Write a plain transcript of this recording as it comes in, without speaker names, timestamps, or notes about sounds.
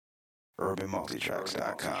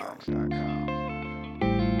UrbanMultitracks.com.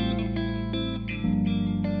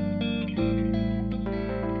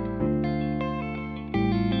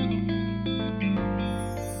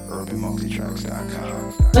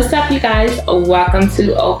 UrbanMultitracks.com. What's up, you guys? Welcome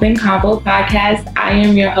to Open Combo Podcast. I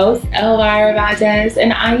am your host, Elvira Valdez,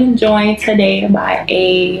 and I am joined today by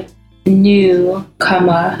a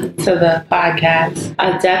newcomer to the podcast,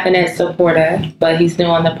 a definite supporter, but he's new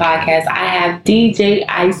on the podcast. I have DJ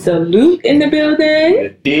iSalute in the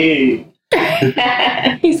building.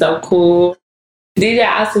 He's so cool. DJ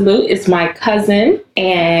iSalute is my cousin,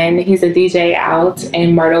 and he's a DJ out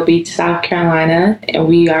in Myrtle Beach, South Carolina, and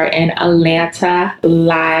we are in Atlanta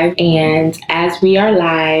live. And as we are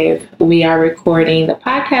live, we are recording the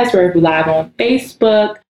podcast. We're live on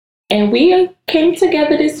Facebook, and we came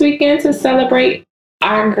together this weekend to celebrate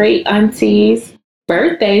our great auntie's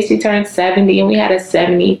birthday. She turned 70, and we had a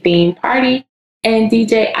 70 theme party. And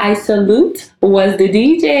DJ iSalute was the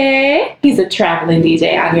DJ. He's a traveling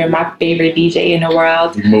DJ out here, my favorite DJ in the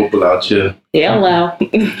world. Mobile out here. Yeah, well.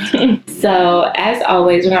 So, as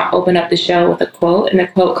always, we're going to open up the show with a quote. And the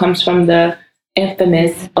quote comes from the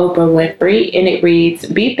infamous Oprah Winfrey. And it reads,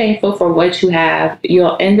 "Be thankful for what you have.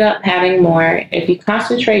 You'll end up having more. If you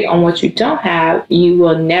concentrate on what you don't have, you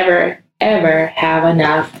will never, ever have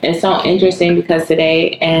enough." It's so interesting because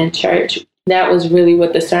today in church, that was really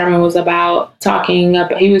what the sermon was about.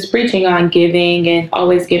 He was preaching on giving and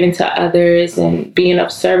always giving to others and being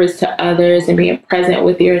of service to others and being present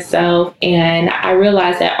with yourself. And I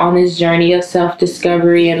realized that on this journey of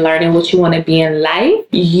self-discovery and learning what you want to be in life,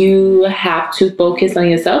 you have to focus on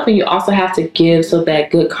yourself, and you also have to give so that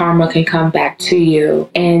good karma can come back to you.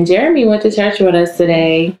 And Jeremy went to church with us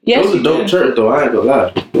today. Yes, it was a dope church, though. I ain't gonna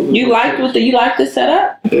lie. You liked the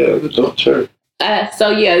setup? Yeah, it was a dope church. So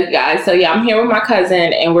I'm here with my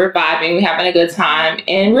cousin, and we're vibing, we're having a good time,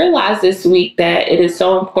 and realized this week that it is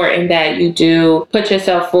so important that you do put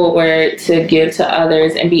yourself forward to give to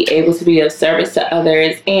others and be able to be of service to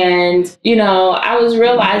others. And, I was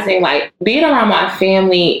realizing, like, being around my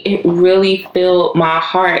family, it really filled my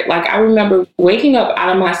heart. Like, I remember waking up out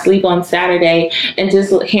of my sleep on Saturday and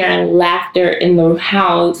just hearing laughter in the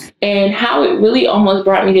house, and how it really almost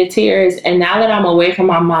brought me to tears. And now that I'm away from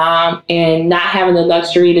my mom and not having the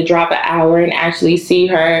luxury to drop an hour and actually see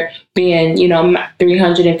her, being,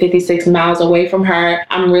 356 miles away from her,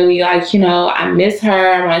 I'm really like, I miss her.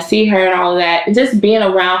 I want to see her and all of that. And just being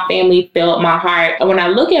around family filled my heart. And when I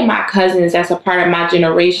look at my cousins as a part of my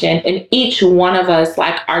generation, and each one of us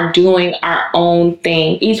are doing our own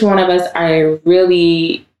thing. Each one of us are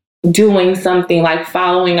really doing something, like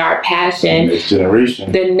following our passion.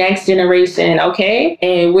 The next generation, okay?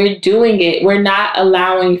 And we're doing it. We're not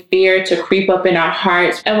allowing fear to creep up in our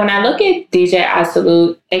hearts. And when I look at DJ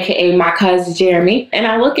iSalute, aka my cousin Jeremy, and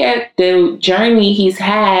I look at the journey he's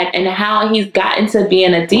had and how he's gotten to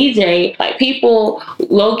being a DJ, like, people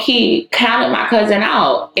low-key counted my cousin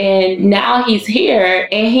out. And now he's here,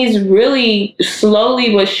 and he's really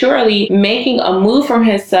slowly but surely making a move for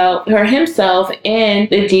himself in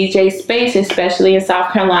the DJ space, especially in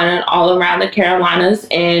South Carolina and all around the Carolinas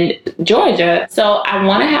and Georgia. So I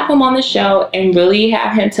want to have him on the show and really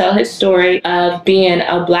have him tell his story of being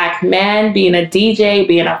a Black man, being a DJ,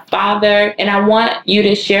 being a father. And I want you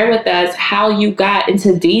to share with us how you got into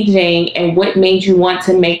DJing and what made you want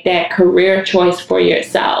to make that career choice for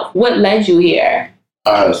yourself. What led you here?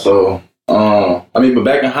 All right, so but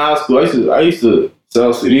back in high school, I used to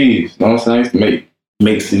sell CDs. You know what I'm saying? I used to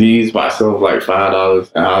make CDs myself, like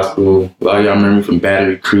 $5 in high school. A lot of y'all remember me from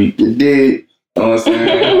Battery Creek. You did. You know what I'm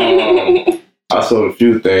saying? I sold a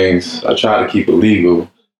few things. I tried to keep it legal,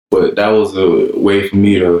 but that was a way for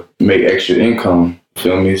me to make extra income.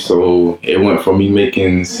 Feel me? So it went from me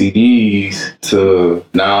making CDs to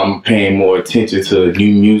now I'm paying more attention to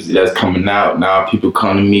new music that's coming out. Now people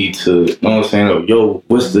come to me to, you know what I'm saying? Like, yo,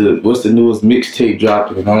 what's the newest mixtape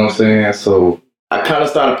dropping? You know what I'm saying? So I kind of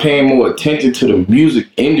started paying more attention to the music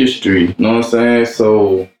industry. You know what I'm saying?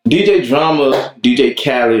 So DJ Drama, DJ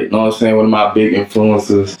Khaled, you know what I'm saying? One of my big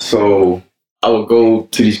influences. So I would go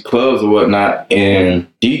to these clubs or whatnot, and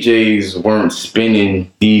DJs weren't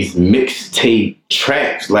spinning these mixtape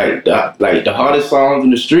tracks, like the hardest songs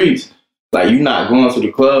in the streets. Like, you're not going to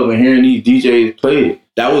the club and hearing these DJs play it.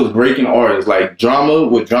 That was breaking artists. Like,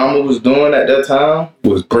 what Drama was doing at that time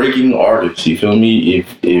was breaking artists. You feel me?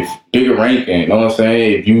 If bigger ranking, you know what I'm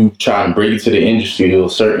saying? If you try and break into the industry, there were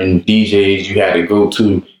certain DJs you had to go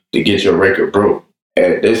to get your record broke.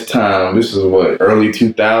 At this time, this is early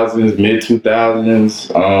 2000s, mid 2000s.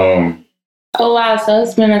 Oh wow! So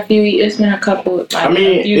it's been a few. It's been a couple. Like, I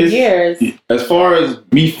mean, a few years. As far as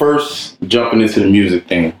me first jumping into the music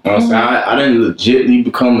thing, you know what I'm saying? I didn't legitly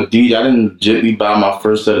become a DJ. I didn't legitly buy my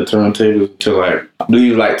first set of turntables until like, I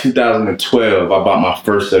believe like 2012. I bought my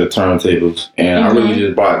first set of turntables, and I really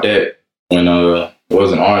just bought that when it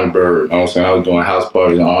was in Orangeburg. You know what I'm saying? I was doing house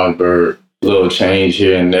parties in Orangeburg, a little change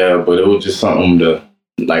here and there, but it was just something to,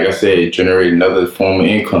 like I said, generate another form of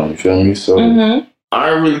income. You feel me? So. I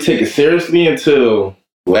didn't really take it seriously until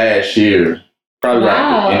last year. Probably like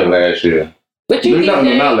the end of last year. But you DJ'd,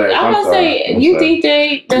 I'm gonna say, you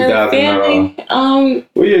DJ'd the family.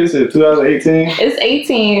 What year is it? 2018? It's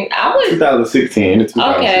 18. I was 2016.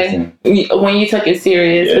 2016. Okay. When you took it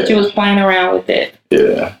serious, but you was playing around with it.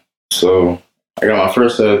 Yeah. So I got my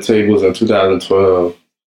first set of tables in 2012.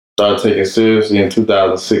 Started taking it seriously in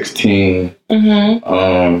 2016.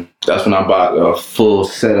 That's when I bought a full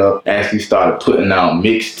setup. Actually started putting out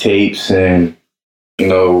mixtapes and, you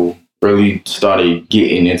know, really started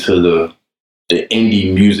getting into the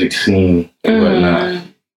indie music scene and whatnot.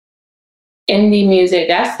 Indie music,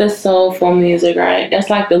 that's the soulful music, right?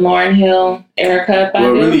 That's like the Lauryn Hill, Erykah.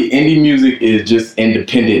 Well, really, indie music is just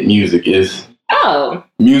independent music. It's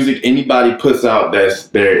music anybody puts out that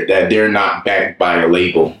they're not backed by a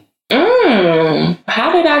label.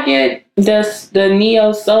 How did I get the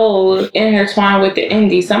neo soul intertwined with the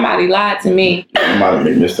indie? Somebody lied to me.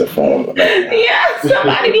 Somebody missed the phone. Yeah,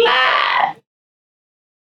 somebody lied.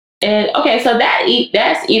 And okay, so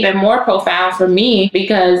that's even more profound for me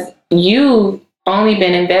because you've only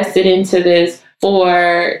been invested into this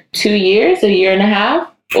for 2 years, a year and a half,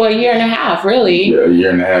 or a year and a half, really. Yeah, a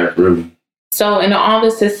year and a half, really. So in all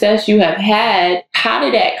the success you have had, how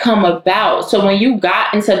did that come about? So when you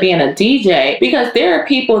got into being a DJ, because there are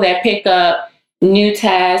people that pick up new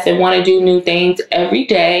tasks and want to do new things every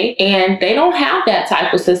day, and they don't have that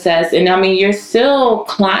type of success. And I mean, you're still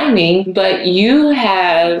climbing, but you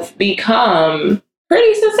have become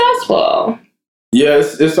pretty successful. Yeah,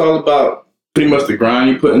 it's all about pretty much the grind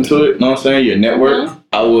you put into it. You know what I'm saying? Your network.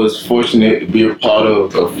 I was fortunate to be a part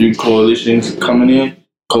of a few coalitions coming in.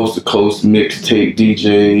 Coast to Coast mixtape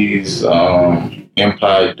DJs,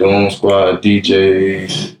 Empire Doom Squad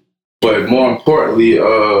DJs, but more importantly,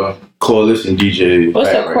 coalition DJs. What's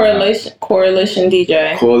a coalition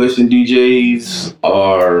DJ? Coalition DJs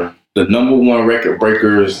are the #1 record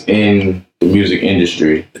breakers in the music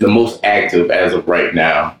industry, the most active as of right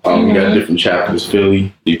now. We got different chapters: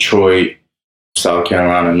 Philly, Detroit, South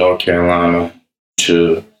Carolina, North Carolina.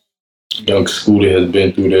 Young Scooter has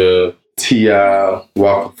been through the T.I.,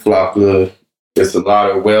 Waka Flocka. There's a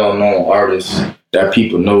lot of well-known artists that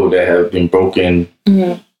people know that have been broken.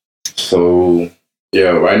 So, yeah,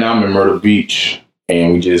 right now I'm in Myrtle Beach,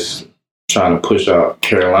 and we just trying to push out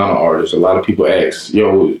Carolina artists. A lot of people ask,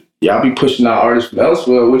 yo, y'all be pushing out artists from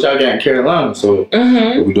elsewhere, which I got in Carolina. So what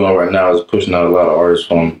we're doing right now is pushing out a lot of artists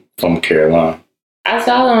from Carolina. I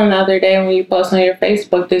saw them the other day when you posted on your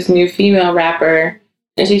Facebook, this new female rapper,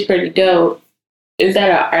 and she's pretty dope. Is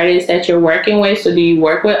that an artist that you're working with? So do you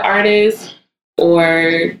work with artists,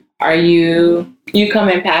 or are you come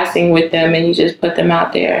in passing with them and you just put them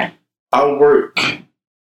out there? I work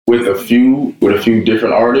with a few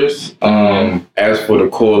different artists. As for the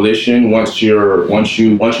coalition, once you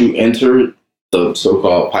enter the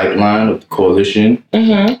so-called pipeline of the coalition,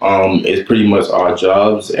 it's pretty much our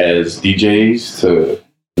jobs as DJs to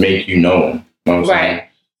make you known. You know what I'm saying?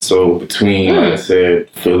 So between, like I said,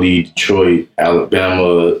 Philly, Detroit,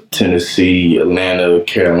 Alabama, Tennessee, Atlanta,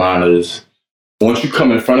 Carolinas, once you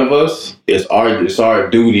come in front of us, it's our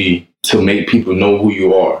duty to make people know who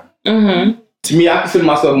you are. To me, I consider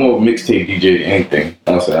myself more of a mixtape DJ than anything. You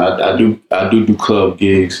know what I'm saying? I do club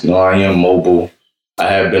gigs. You know, I am mobile. I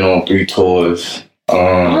have been on 3 tours.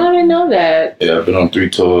 I didn't know that. Yeah, I've been on 3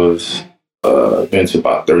 tours. Been to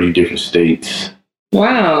about 30 different states.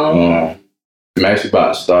 Wow. I'm actually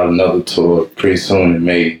about to start another tour pretty soon in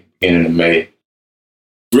May, beginning of May.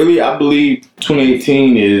 Really, I believe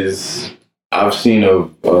 2018 I've seen a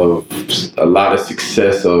lot of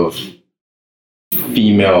success of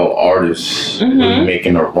female artists really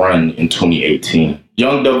making a run in 2018.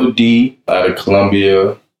 Young Double D out of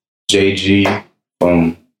Columbia, JG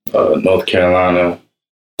from North Carolina.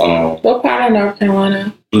 What part of North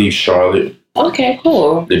Carolina? I believe Charlotte. Okay,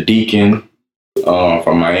 cool. The Deacon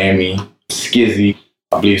from Miami. Skizzy.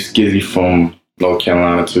 I believe Skizzy from North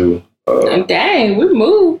Carolina too. Dang, we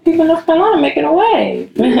moved. People in North Carolina making a wave.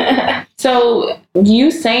 So you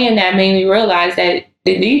saying that made me realize that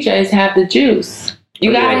the DJs have the juice.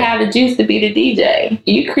 You gotta have the juice to be the DJ.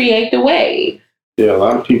 You create the wave. Yeah, a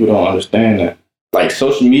lot of people don't understand that. Like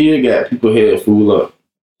social media got people head full up.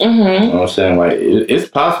 You know what I'm saying? Like it's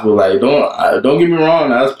possible. Like don't get me wrong.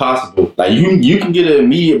 That's possible. Like you can get an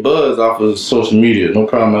immediate buzz off of social media. No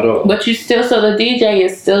problem at all. But so the DJ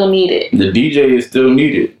is still needed. The DJ is still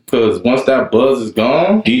needed because once that buzz is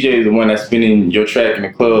gone, DJ is the one that's spinning your track in the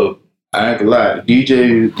club. I ain't gonna lie. The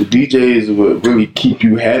DJ is what really keep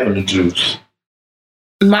you having the juice.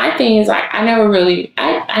 My thing is like I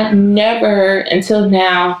never until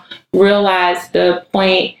now realized the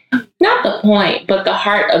point. Not the point, but the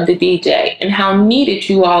heart of the DJ and how needed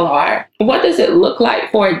you all are. What does it look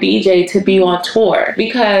like for a DJ to be on tour?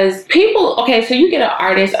 Because so you get an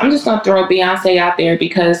artist, I'm just going to throw Beyonce out there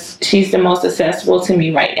because she's the most accessible to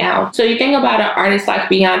me right now. So you think about an artist like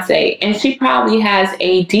Beyonce, and she probably has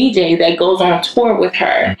a DJ that goes on tour with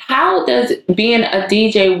her. How does being a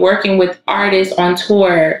DJ working with artists on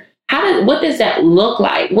tour, what does that look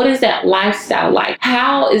like? What is that lifestyle like?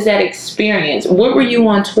 How is that experience? What were you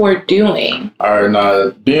on tour doing? All right,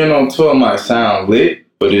 now being on tour might sound lit,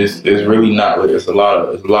 but it's really not lit. It's a lot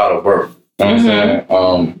of work. You know what I'm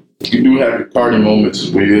saying? You do have your party moments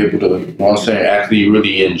where you're able to, you know what I'm saying, actually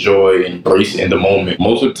really enjoy and embrace in the moment.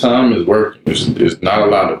 Most of the time it's work. There's not a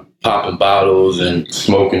lot of popping bottles and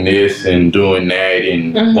smoking this and doing that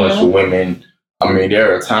and a bunch of women. I mean,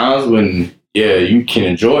 there are times when you can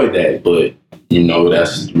enjoy that, but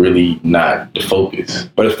that's really not the focus.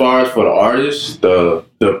 But as far as for the artists, the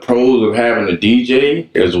pros of having a DJ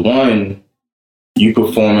is one, you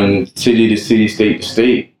performing city to city, state to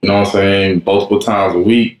state, you know what I'm saying, multiple times a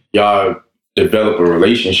week. Y'all develop a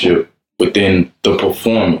relationship within the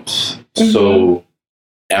performance. So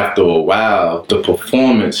after a while, the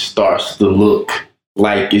performance starts to look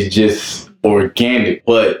like it's just organic,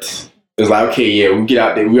 but it's like, okay, we get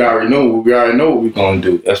out there. We already know what we're going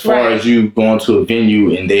to do. As far as you going to a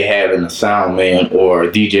venue and they having a sound man or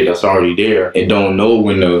a DJ that's already there and don't know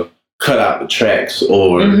when to cut out the tracks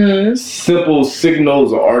or simple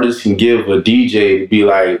signals an artist can give a DJ to be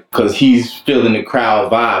like, because he's feeling the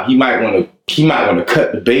crowd vibe. He might want to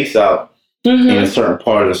cut the bass out in a certain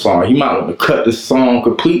part of the song. He might want to cut the song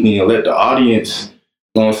completely and let the audience,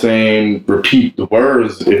 you know what I'm saying, repeat the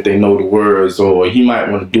words if they know the words, or he might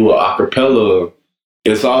want to do an acapella.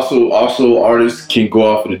 It's also artists can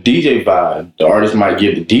go off of the DJ vibe. The artist might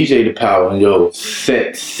give the DJ the power and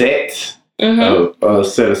set a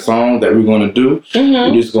set of songs that we're gonna do.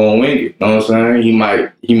 We're just gonna wing it. You know what I'm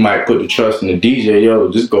saying? He might put the trust in the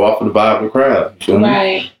DJ. Just go off of the vibe of the crowd. You feel me?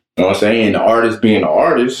 Right. You know what I'm saying? And the artist being the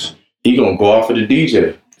artist, he gonna go off of the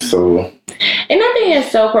DJ. So, and I think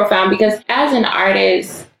it's so profound because as an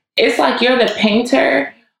artist, it's like you're the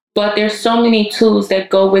painter, but there's so many tools that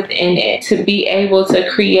go within it to be able to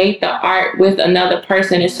create the art with another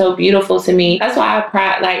person is so beautiful to me. That's why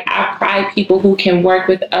I pride people who can work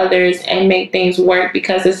with others and make things work,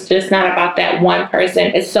 because it's just not about that one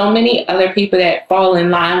person. It's so many other people that fall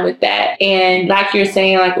in line with that. And like you're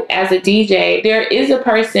saying, like as a DJ, there is a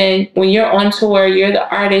person when you're on tour, you're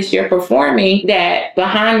the artist, you're performing, that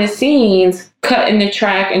behind the scenes cutting the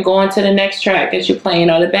track and going to the next track that you're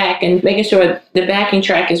playing on the back and making sure the backing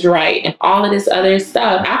track is right and all of this other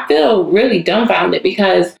stuff. I feel really dumbfounded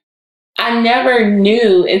because I never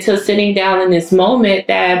knew until sitting down in this moment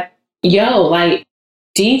that,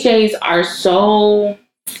 DJs are so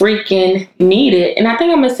freaking needed. And I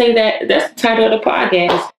think I'm going to say that's the title of the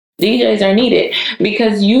podcast. DJs are needed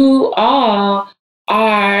because you all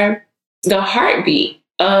are the heartbeat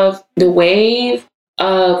of the wave,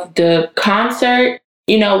 of the concert.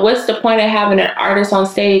 What's the point of having an artist on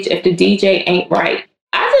stage if the DJ ain't right?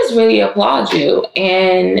 I just really applaud you.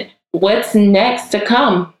 And what's next to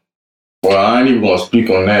come? Well, I ain't even going to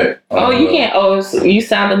speak on that. You can't. So you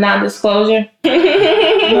signed a non-disclosure?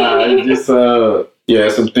 Nah, just,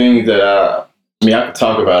 some things that I could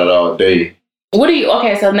talk about it all day.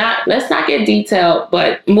 Let's not get detailed,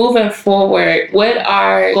 but moving forward, what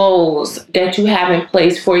are goals that you have in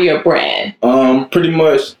place for your brand? Pretty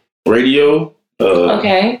much radio.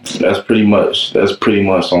 Okay. That's pretty much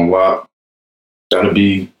on lock. That'll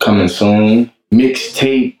be coming soon.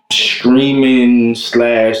 Mixtape, streaming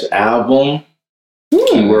 / album.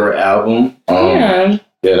 Keyword album. Yeah,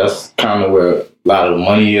 that's kind of where a lot of the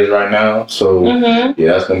money is right now. So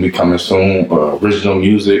that's gonna be coming soon. Original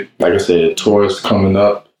music, like I said, tours coming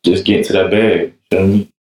up. Just get into that bag. You feel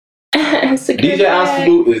me? DJ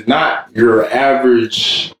Absolute is not your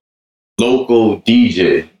average local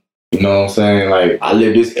DJ. You know what I'm saying? Like, I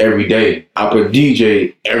live this every day. I put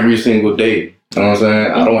DJ every single day. You know what I'm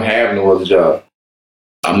saying? I don't have no other job.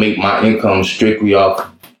 I make my income strictly off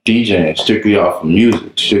DJing, strictly off of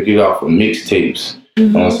music, strictly off of mixtapes. You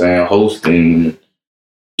know what I'm saying? Hosting.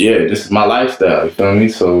 Yeah, this is my lifestyle. You feel me?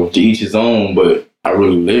 So to each his own, but I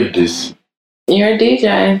really live this. You're a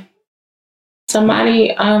DJ.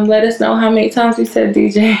 Somebody let us know how many times we said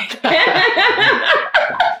DJ.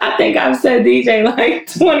 I think I've said DJ like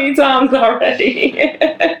 20 times already.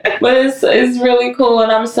 But it's really cool,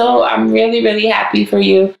 and I'm really, really happy for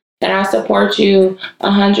you. And I support you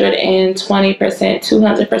 120%,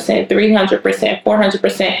 200%, 300%,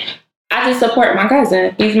 400%. I just support my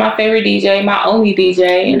cousin. He's my favorite DJ, my only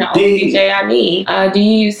DJ, and the only DJ I need. Do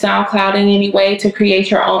you use SoundCloud in any way to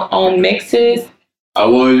create your own mixes? I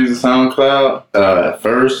was using SoundCloud at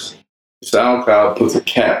first. SoundCloud puts a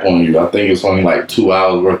cap on you. I think it's only like 2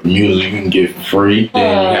 hours worth of music you can get for free.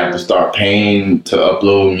 Then you have to start paying to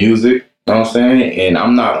upload music. You know what I'm saying? And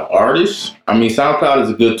I'm not an artist. I mean, SoundCloud is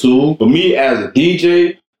a good tool. But me as a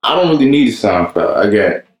DJ, I don't really need a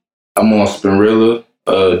SoundCloud. I'm on Spinrilla,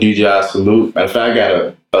 DJ I Salute. Matter of fact, I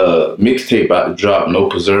got a mixtape about to drop, No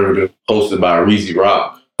Preservative, hosted by Reezy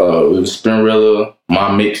Rock. With Spinrilla, my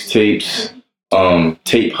mixtapes,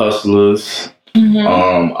 Tape Hustlers,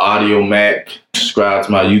 Audio Mac. Subscribe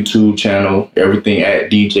to my YouTube channel. Everything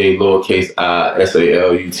at DJ lowercase I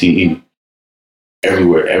SALUTE.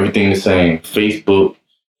 Everywhere. Everything the same. Facebook,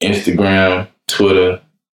 Instagram, Twitter.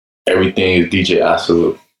 Everything is DJ I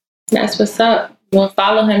Salute. That's what's up. Well,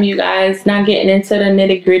 follow him, you guys. Not getting into the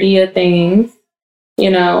nitty gritty of things.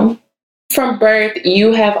 You know, from birth,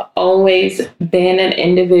 you have always been an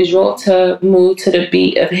individual to move to the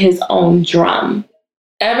beat of his own drum.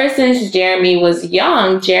 Ever since Jeremy was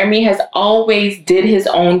young, Jeremy has always did his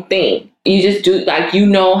own thing. You just do, like, you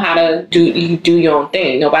know how to do your own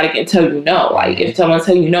thing. Nobody can tell you no. Like, if someone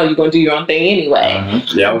tell you no, you're going to do your own thing anyway.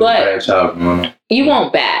 Yeah, I was a bad child. You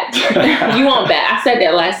won't bad. You won't bad. I said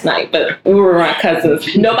that last night, but we were around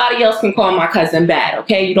cousins. Nobody else can call my cousin bad,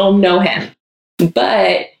 okay? You don't know him.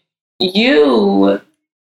 But you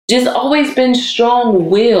just always been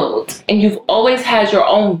strong-willed, and you've always had your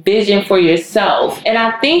own vision for yourself. And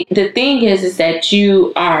I think the thing is that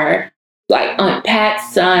you are like Aunt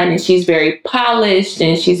Pat's son, and she's very polished,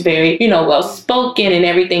 and she's very, well-spoken, and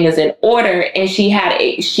everything is in order. And she had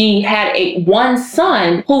a one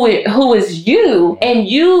son who is you, and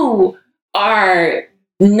you are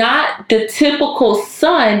not the typical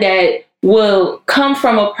son that will come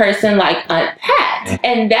from a person like Aunt Pat.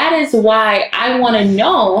 And that is why I want to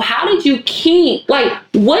know, how did you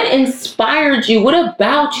what inspired you? What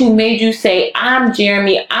about you made you say, I'm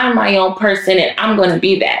Jeremy, I'm my own person, and I'm going to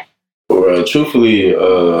be that? Well, truthfully,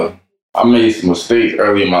 I made some mistakes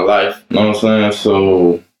early in my life. You know what I'm saying?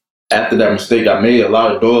 So after that mistake I made, a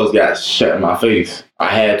lot of doors got shut in my face. I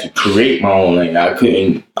had to create my own lane. I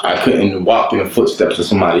couldn't walk in the footsteps of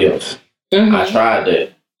somebody else. I tried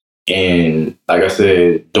that. And like I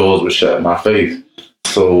said, doors were shut in my face.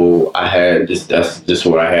 So that's just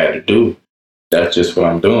what I had to do. That's just what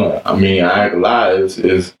I'm doing. I mean, I ain't gonna lie,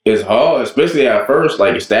 it's hard, especially at first,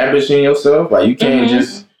 like establishing yourself. Like you can't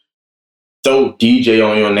just throw DJ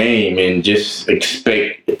on your name and just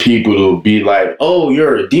expect people to be like, oh,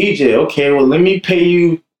 you're a DJ. Okay, well, let me pay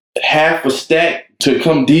you half a stack to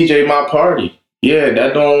come DJ my party. Yeah,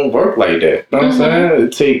 that don't work like that. You know what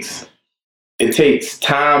I'm saying? It takes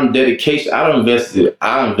time, dedication. I invested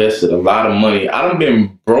a lot of money. I done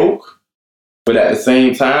been broke, but at the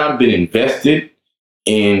same time, been invested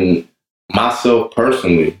in myself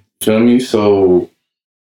personally. Feel me? So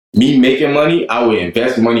me making money, I would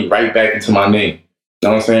invest money right back into my name. You know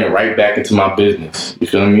what I'm saying? Right back into my business. You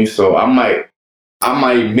feel me? So I might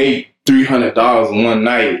make $300 one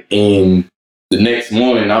night, and the next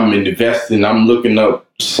morning I'm investing. I'm looking up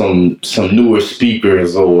some newer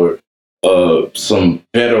speakers, or some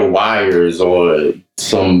better wires, or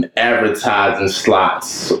some advertising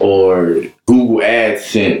slots, or Google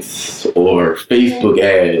AdSense, or Facebook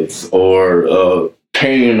ads, or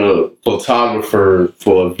paying a photographer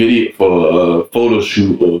for a photo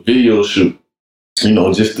shoot or video shoot,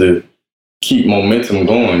 just to keep momentum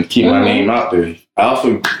going, keep my name out there. I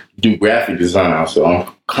also do graphic design, so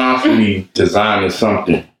I'm constantly designing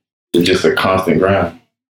something. It's just a constant grind.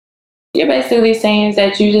 You're basically saying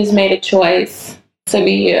that you just made a choice to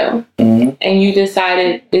be you. And you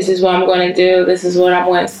decided, this is what I'm going to do, this is what I'm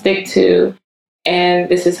going to stick to, and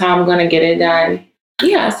this is how I'm going to get it done.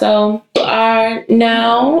 Yeah, so you are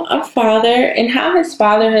now a father, and how has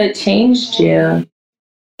fatherhood changed you?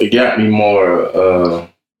 It got me more,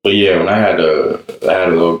 but yeah, when I had a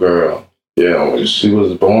little girl, when she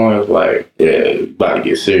was born, it was like, yeah, we about to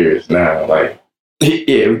get serious now. Like,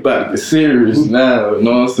 yeah, we about to get serious now, you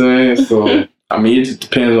know what I'm saying? So, I mean, it just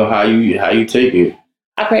depends on how you take it.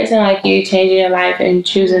 A person like you changing your life and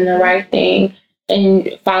choosing the right thing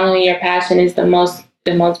and following your passion is the most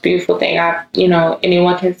the most beautiful thing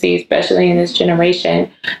anyone can see, especially in this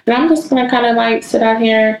generation. And I'm just gonna kind of like sit out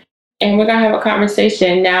here and we're gonna have a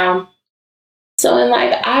conversation now. So in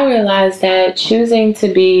life, I realized that choosing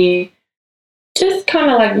to be just kind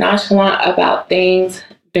of like nonchalant about things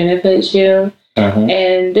benefits you.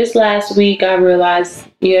 And this last week, I realized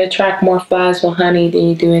you attract more flies with honey than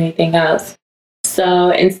you do anything else. So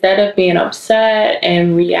instead of being upset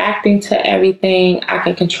and reacting to everything, I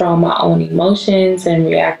can control my own emotions and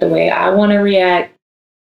react the way I want to react.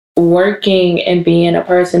 Working and being a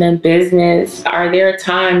person in business, are there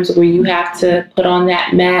times where you have to put on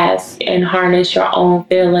that mask and harness your own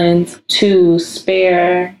feelings to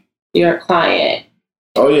spare your client?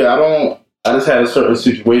 Oh yeah, I just had a certain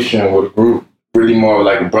situation with a group, really more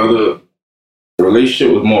like a brother. The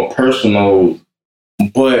relationship was more personal,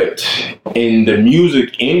 but in the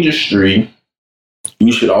music industry,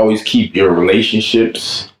 you should always keep your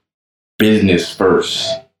relationships business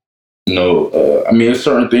first. There's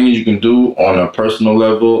certain things you can do on a personal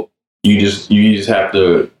level. You just have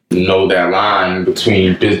to know that line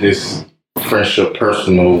between business, friendship,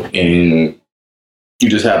 personal, and you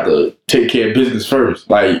just have to take care of business first.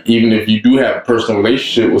 Like, even if you do have a personal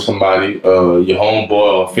relationship with somebody, your homeboy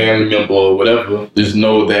or family member or whatever, just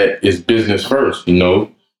know that it's business first.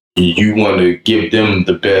 You want to give them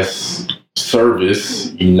the best service,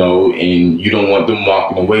 and you don't want them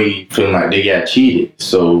walking away feeling like they got cheated.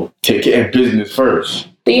 So take care of business first.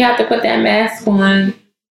 So you have to put that mask on.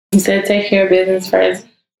 You said take care of business first.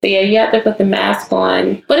 So yeah, you have to put the mask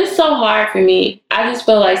on. But it's so hard for me. I just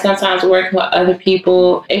feel like sometimes working with other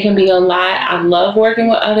people, it can be a lot. I love working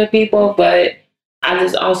with other people, but I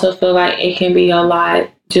just also feel like it can be a lot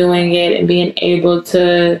doing it and being able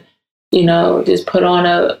to, just put on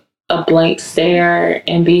a blank stare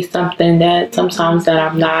and be something that sometimes that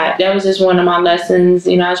I'm not. That was just one of my lessons.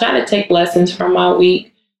 I try to take lessons from my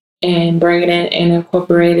week and bring it in and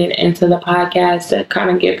incorporate it into the podcast to kind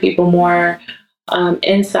of give people more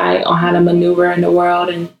insight on how to maneuver in the world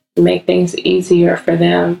and make things easier for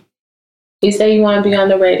them. You say you want to be on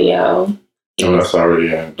the radio. Oh, that's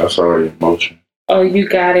already in motion. Oh, you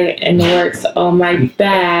got it in the works. Oh, my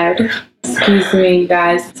bad. Excuse me, you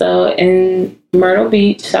guys. So in Myrtle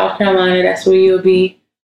Beach, South Carolina, that's where you'll be.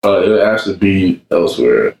 It'll actually be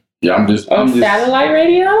elsewhere. Yeah, I'm just satellite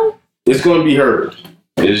radio? It's going to be heard.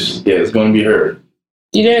 It's going to be heard.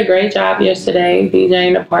 You did a great job yesterday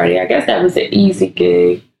DJing the party. I guess that was an easy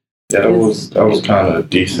gig. Yeah, that was kind of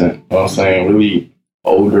decent. You know what I'm saying? Really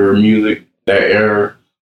older music, that era.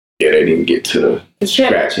 Yeah, they didn't get to the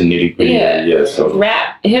scratch and nitty gritty. Yeah, so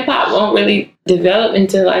rap, hip hop won't really develop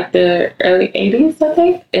until like the early 80s, I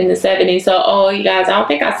think, in the 70s. So, you guys, I don't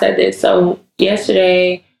think I said this. So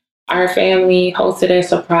yesterday, our family hosted a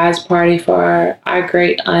surprise party for our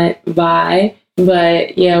great aunt Vi.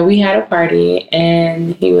 But yeah, we had a party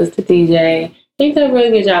and he was the DJ. He did a really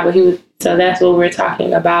good job, so that's what we're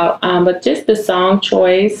talking about. But just the song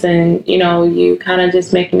choice and, you kind of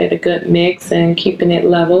just making it a good mix and keeping it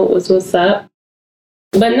level was what's up.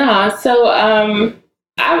 But no, so, I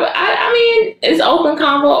mean, it's open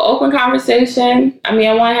conversation. I mean,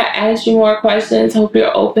 I want to ask you more questions. Hope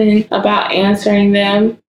you're open about answering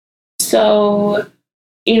them. So,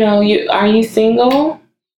 are you single?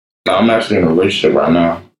 No, I'm actually in a relationship right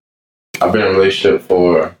now. I've been in a relationship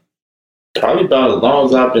for probably about as long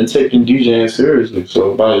as I've been taking DJing seriously.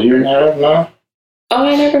 So about a year and a half now. Oh,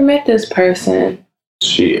 I never met this person.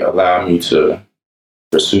 She allowed me to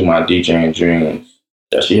pursue my DJing dreams.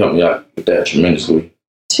 Yeah, she helped me out with that tremendously.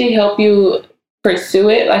 She helped you pursue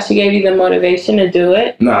it? Like she gave you the motivation to do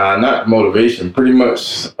it? Nah, not motivation. Pretty much,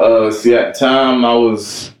 see, at the time I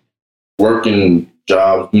was working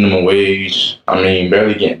jobs, minimum wage.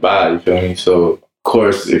 Barely getting by, you feel me? So, of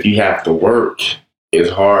course, if you have to work, it's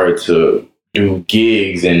hard to do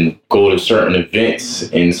gigs and go to certain events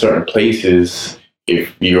in certain places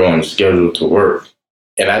if you're on a schedule to work.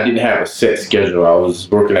 And I didn't have a set schedule. I was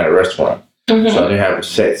working at a restaurant. So I didn't have a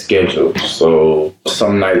set schedule. So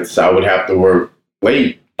some nights I would have to work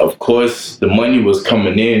late. Of course, the money was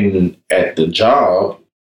coming in at the job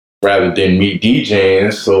rather than me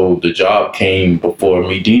DJing. So the job came before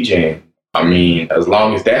me DJing. As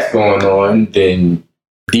long as that's going on, then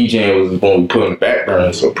DJing was going to be put on the back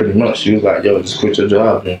burner. So pretty much she was like, yo, just quit your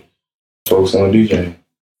job and focus on DJing.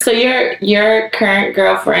 So your current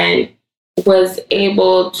girlfriend was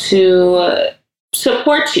able to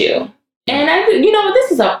support you. And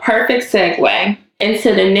this is a perfect segue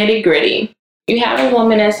into the nitty gritty. You have a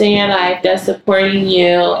woman that's in your life that's supporting you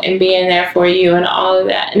and being there for you and all of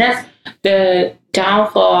that. And that's the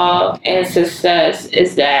downfall and success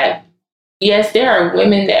is that, yes, there are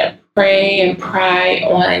women that pray and pry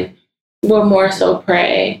on, we'll more so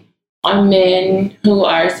pray on men who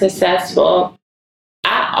are successful.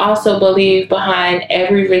 I also believe behind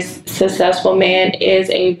every successful man is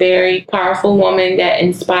a very powerful woman that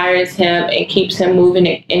inspires him and keeps him moving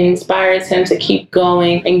and inspires him to keep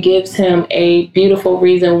going and gives him a beautiful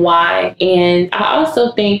reason why. And I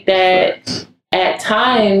also think that at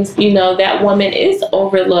times, that woman is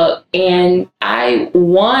overlooked. And I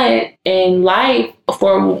want in life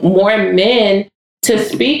for more men to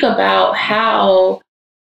speak about how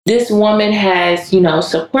this woman has,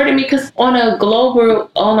 supported me, because on a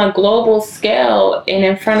global scale and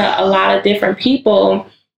in front of a lot of different people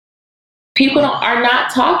are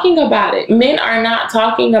not talking about it. Men are not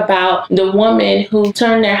talking about the woman who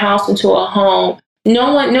turned their house into a home.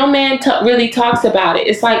 No man really talks about it.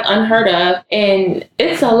 It's like unheard of, and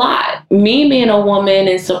it's a lot. Me being a woman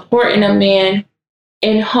and supporting a man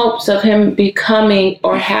in hopes of him becoming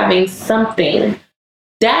or having something.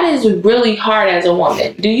 That is really hard as a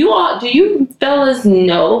woman. Do you fellas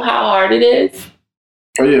know how hard it is?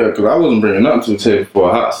 Oh, yeah, because I wasn't bringing up to the table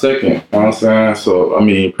for a hot second. You know what I'm saying? So,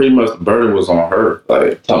 pretty much the burden was on her.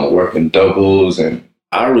 Like, talking about working doubles, and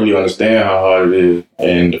I really understand how hard it is,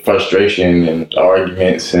 and the frustration and the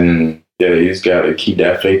arguments, and yeah, you just got to keep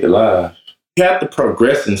that faith alive. You have to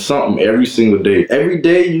progress in something every single day. Every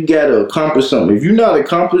day, you got to accomplish something. If you're not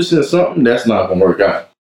accomplishing something, that's not going to work out.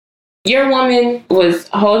 Your woman was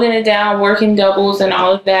holding it down, working doubles and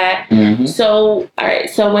all of that. Mm-hmm. So, all right.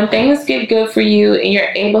 So when things get good for you and you're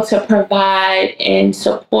able to provide and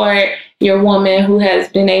support your woman who has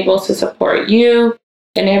been able to support you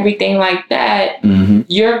and everything like that, mm-hmm.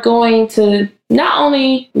 you're going to not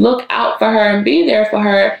only look out for her and be there for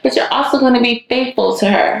her, but you're also going to be faithful to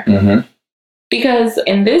her. Mm-hmm. Because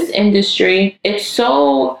in this industry, it's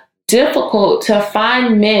so difficult to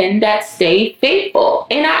find men that stay faithful.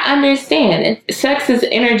 And I understand sex is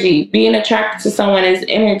energy. Being attracted to someone is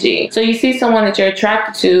energy. So you see someone that you're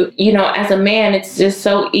attracted to, as a man, it's just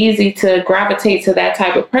so easy to gravitate to that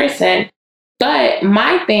type of person. But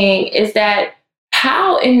my thing is that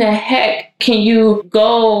how in the heck can you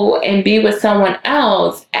go and be with someone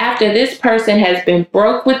else after this person has been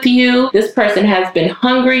broke with you? This person has been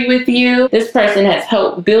hungry with you. This person has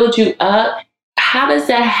helped build you up. How does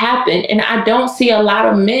that happen? And I don't see a lot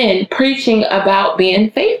of men preaching about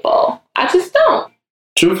being faithful. I just don't.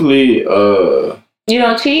 Truthfully, you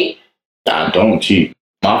don't cheat? I don't cheat.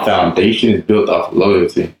 My foundation is built off of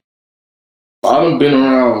loyalty. I've been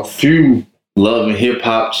around a few love and hip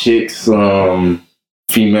hop chicks,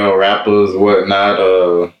 female rappers,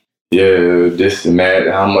 whatnot. This and that,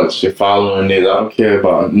 how much your following is. I don't care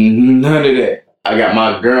about none of that. I got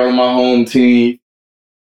my girl on my home team.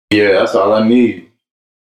 Yeah, that's all I need.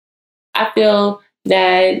 I feel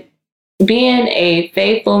that being a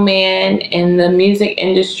faithful man in the music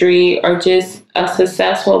industry or just a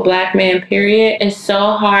successful Black man, period, is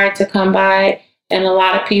so hard to come by. And a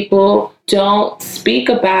lot of people don't speak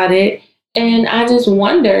about it. And I just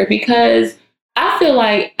wonder, because I feel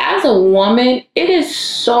like as a woman, it is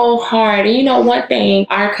so hard. And one thing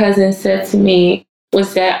our cousin said to me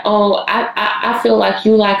was that, I feel like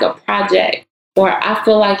you like a project. Or I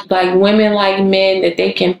feel like women like men that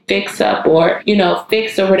they can fix up or,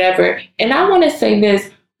 fix or whatever. And I want to say this,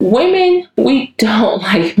 women, we don't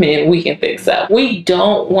like men we can fix up. We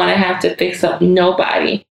don't want to have to fix up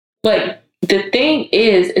nobody. But the thing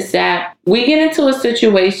is that we get into a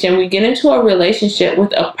situation, we get into a relationship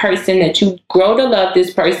with a person that you grow to love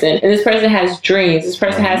this person. And this person has dreams. This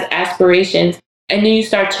person has aspirations. And then you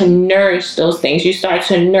start to nourish those things. You start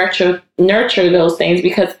to nurture those things,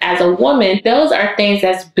 because as a woman, those are things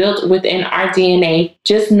that's built within our DNA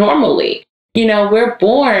just normally. We're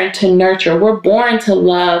born to nurture. We're born to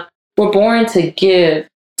love. We're born to give.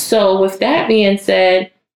 So with that being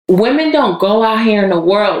said, women don't go out here in the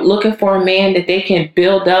world looking for a man that they can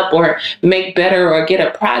build up or make better or get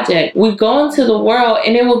a project. We go into the world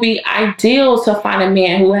and it will be ideal to find a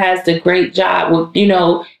man who has the great job,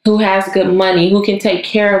 who has good money, who can take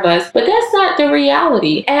care of us. But that's not the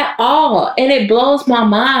reality at all. And it blows my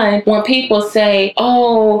mind when people say,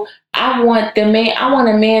 I want a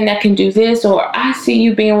man that can do this, or I see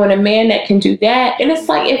you being with a man that can do that. And it's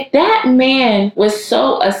like, if that man was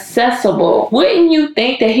so accessible, wouldn't you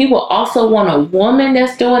think that he will also want a woman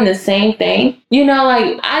that's doing the same thing?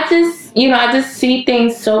 I just see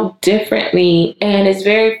things so differently, and it's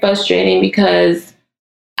very frustrating because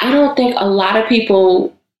I don't think a lot of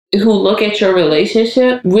people who look at your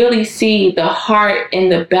relationship really see the heart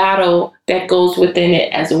and the battle that goes within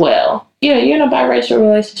it as well. Yeah, you're in a biracial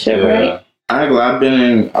relationship, right? I've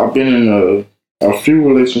been in a few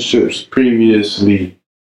relationships previously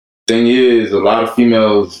thing is, a lot of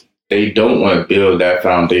females, they don't want to build that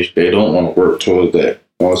foundation. They don't want to work towards that.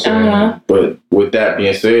 You know what I'm saying? But with that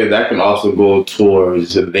being said, that can also go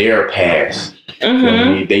towards their past. You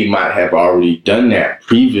know, they might have already done that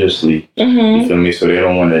previously. You feel me? So they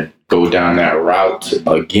don't want to go down that route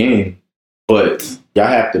again. But y'all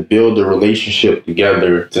have to build a relationship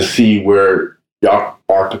together to see where y'all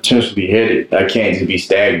are potentially headed. I can't just be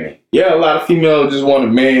stagnant. Yeah, a lot of females just want a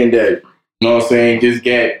man that, you know what I'm saying, just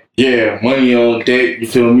got, money on deck, you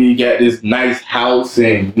feel me? Got this nice house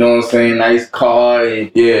and, you know what I'm saying, nice car.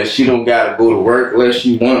 And she don't got to go to work unless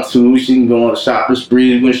she want to. She can go on a shopping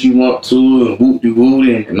spree when she want to and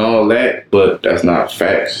whoop-de-whoop and all that. But that's not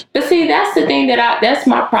facts. But see, that's the thing that's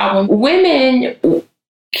my problem. Women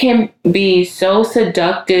can be so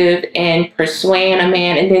seductive and persuading a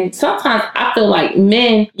man, and then sometimes I feel like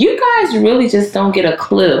men, you guys really just don't get a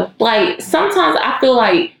clue. Like sometimes I feel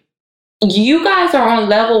like you guys are on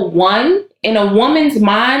level 1 and a woman's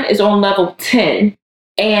mind is on level 10,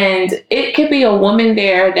 and it could be a woman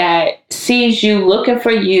there that sees you looking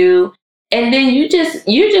for you, and then you're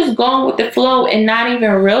just going with the flow and not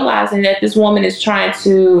even realizing that this woman is trying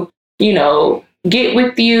to, you know, get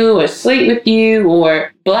with you or sleep with you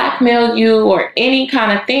or blackmail you or any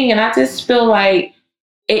kind of thing. And I just feel like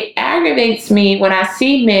it aggravates me when I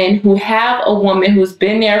see men who have a woman who's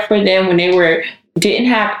been there for them when they didn't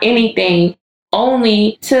have anything,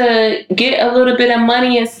 only to get a little bit of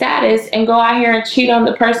money and status and go out here and cheat on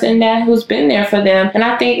the person who's been there for them. And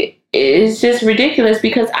I think it's just ridiculous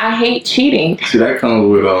because I hate cheating. See, that comes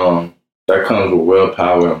with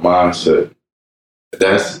willpower and mindset.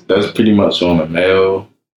 That's pretty much on the male.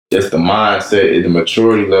 It's the mindset and the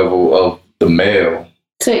maturity level of the male.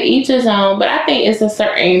 To each his own, but I think it's a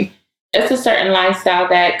certain lifestyle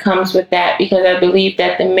that comes with that, because I believe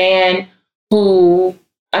that the man who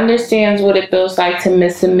understands what it feels like to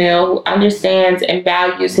miss a meal, who understands and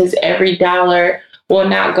values his every dollar, will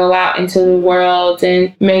not go out into the world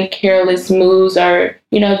and make careless moves or,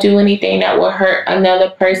 you know, do anything that will hurt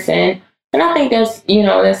another person. And I think that's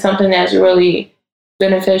something that's really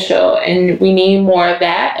beneficial, and we need more of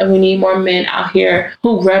that, and we need more men out here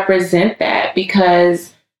who represent that,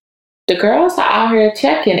 because the girls are out here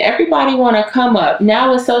checking. Everybody want to come up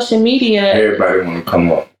now with social media. Everybody want to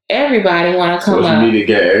come up. Social media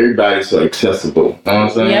got everybody so accessible. You know what I'm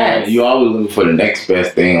saying? Yes. You always look for the next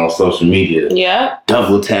best thing on social media. Yeah.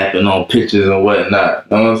 Double tapping on pictures and whatnot.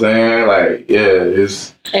 You know what I'm saying? Like,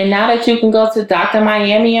 it's. And now that you can go to Dr.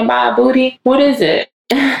 Miami and buy a booty, what is it?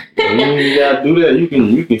 You gotta do that. You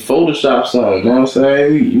can Photoshop something. You know what I'm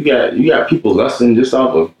saying? You got people lusting just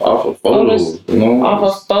off of photos. You know, off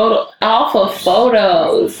of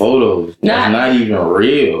photos. Photos. That's not even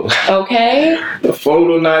real. Okay. The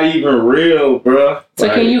photo not even real, bruh.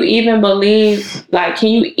 So can you even believe? Like, can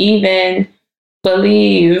you even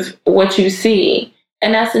believe what you see?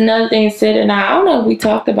 And that's another thing, Sid and I don't know if we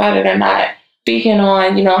talked about it or not. Speaking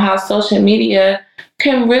on, how social media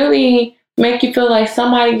can really make you feel like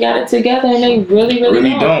somebody got it together, and they really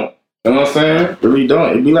don't. You know what I'm saying? Really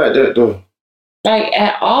don't. It be like that though. Like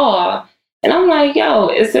at all. And I'm like, yo,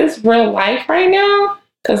 is this real life right now?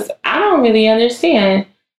 Because I don't really understand.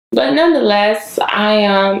 But nonetheless,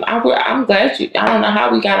 I'm glad I don't know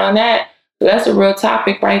how we got on that. But that's a real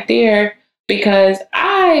topic right there, because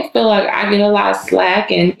I feel like I get a lot of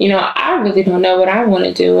slack, and I really don't know what I want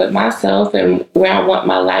to do with myself and where I want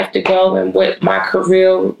my life to go and what my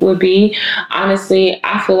career would be. Honestly,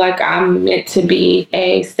 I feel like I'm meant to be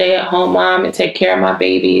a stay-at-home mom and take care of my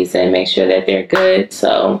babies and make sure that they're good.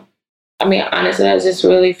 So, honestly, I just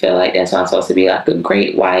really feel like that's why I'm supposed to be like a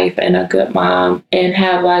great wife and a good mom and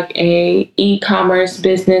have like a e-commerce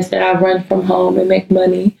business that I run from home and make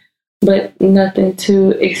money, but nothing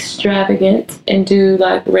too extravagant, and do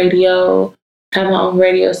like radio, have my own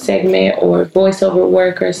radio segment or voiceover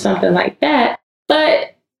work or something like that.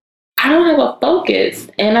 But I don't have a focus.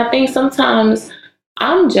 And I think sometimes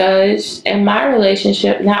I'm judged in my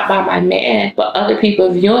relationship, not by my man, but other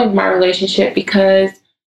people viewing my relationship, because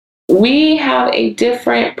we have a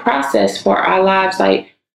different process for our lives. Like,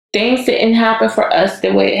 things didn't happen for us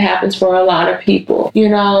the way it happens for a lot of people.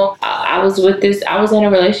 I was in a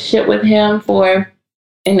relationship with him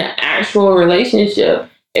in an actual relationship,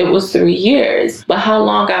 it was 3 years. But how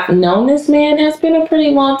long I've known this man has been a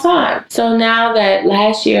pretty long time. So now that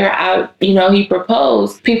last year, he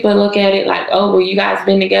proposed, people look at it like, oh, well, you guys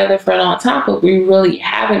been together for a long time, but we really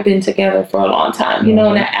haven't been together for a long time. In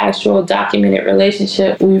an actual documented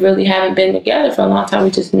relationship, we really haven't been together for a long time.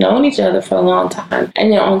 We just known each other for a long time.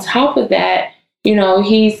 And then on top of that,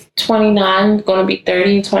 he's 29, going to be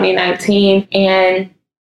 30 in 2019. And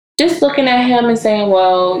just looking at him and saying,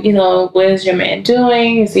 well, what is your man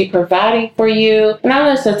doing? Is he providing for you? And I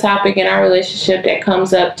know it's a topic in our relationship that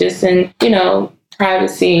comes up just in,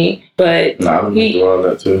 privacy, but I would do all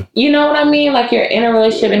that too. You know what I mean? Like, you're in a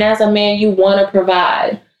relationship, and as a man, you want to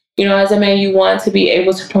provide. As a man, you want to be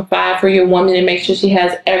able to provide for your woman and make sure she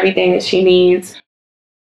has everything that she needs.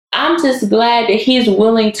 I'm just glad that he's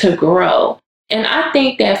willing to grow. And I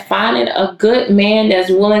think that finding a good man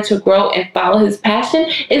that's willing to grow and follow his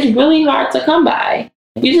passion is really hard to come by.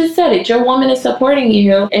 You just said it. Your woman is supporting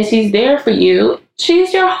you, and she's there for you.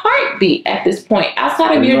 She's your heartbeat at this point.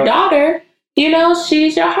 Outside of your daughter,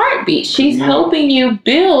 she's your heartbeat. She's helping you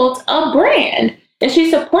build a brand. And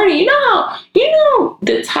she's supporting you. You know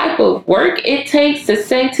the type of work it takes to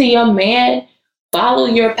say to your man, follow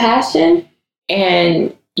your passion,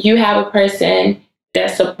 and you have a person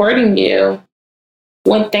that's supporting you.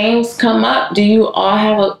 When things come up, do you all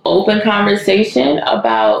have an open conversation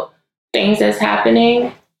about things that's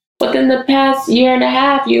happening? Within the past year and a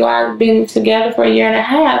half, you all been together for a year and a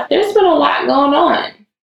half. There's been a lot going on.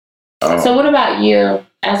 So what about you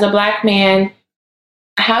as a Black man?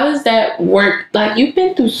 How does that work? Like, you've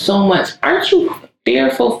been through so much. Aren't you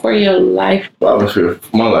fearful for your life? Well, I've been fearful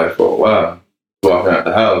for my life for a while. Walking out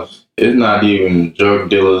the house. It's not even drug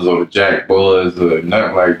dealers or the jack boys or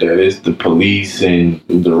nothing like that. It's the police and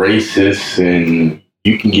the racists, and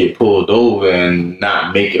you can get pulled over and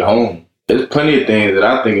not make it home. There's plenty of things that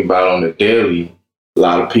I think about on the daily. A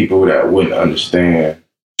lot of people that wouldn't understand.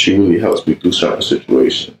 She really helps me through certain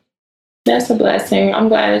situations. That's a blessing. I'm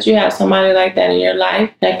glad that you have somebody like that in your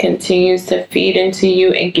life that continues to feed into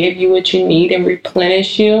you and give you what you need and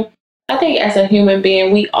replenish you. I think as a human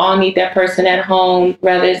being, we all need that person at home,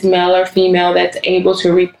 whether it's male or female, that's able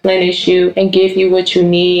to replenish you and give you what you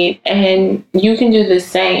need. And you can do the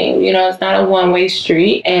same. It's not a one-way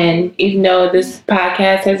street. And even though this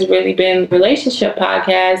podcast has really been a relationship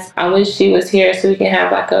podcast, I wish she was here so we can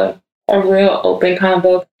have like a real open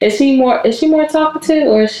convo. Is she more talkative,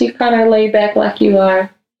 or is she kind of laid back like you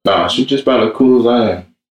are? Nah, she's just about as cool as I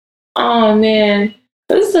am. Oh man,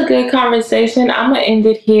 this is a good conversation. I'm gonna end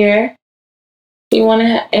it here. You want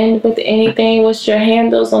to end with anything? What's your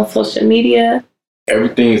handles on social media?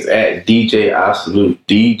 Everything is at DJ I Salute.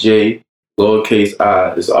 DJ lowercase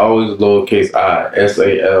I. It's always lowercase I.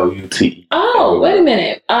 SALUT. Oh, wait a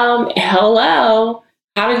minute. Hello.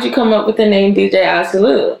 How did you come up with the name DJ I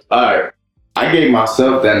Salute? All right. I gave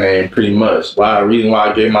myself that name pretty much. The reason why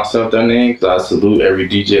I gave myself that name, because I salute every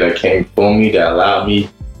DJ that came before me that allowed me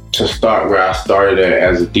to start where I started at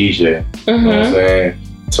as a DJ. Mm-hmm. You know what I'm saying?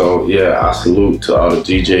 So, yeah, I salute to all the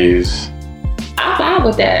DJs. I vibe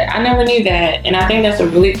with that. I never knew that. And I think that's a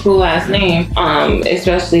really cool last name,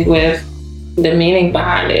 especially with the meaning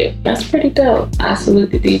behind it. That's pretty dope. I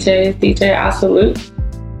salute the DJs. DJ, I salute.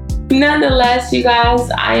 Nonetheless, you guys,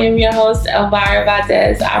 I am your host, Elvira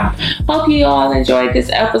Valdez. I hope you all enjoyed this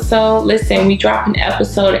episode. Listen, we drop an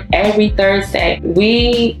episode every Thursday.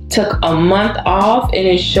 We took a month off, and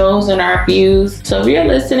it shows in our views. So if you're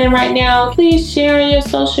listening right now, please share on your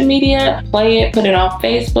social media. Play it, put it on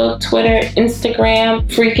Facebook, Twitter, Instagram,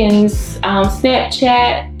 freaking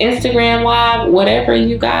Snapchat, Instagram Live, whatever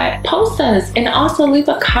you got. Post us, and also leave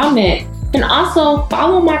a comment. And also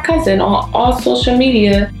follow my cousin on all social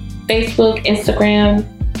media. Facebook, Instagram,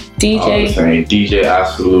 DJ. All the same. DJ I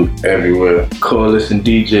Salute everywhere. Coalition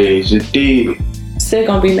DJs, you dig. Still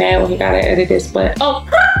gonna be mad when he gotta edit this, but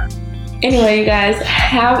anyway, you guys,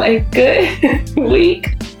 have a good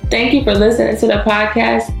week. Thank you for listening to the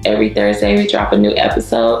podcast. Every Thursday we drop a new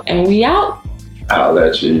episode, and we out. I'll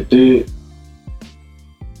let you dig.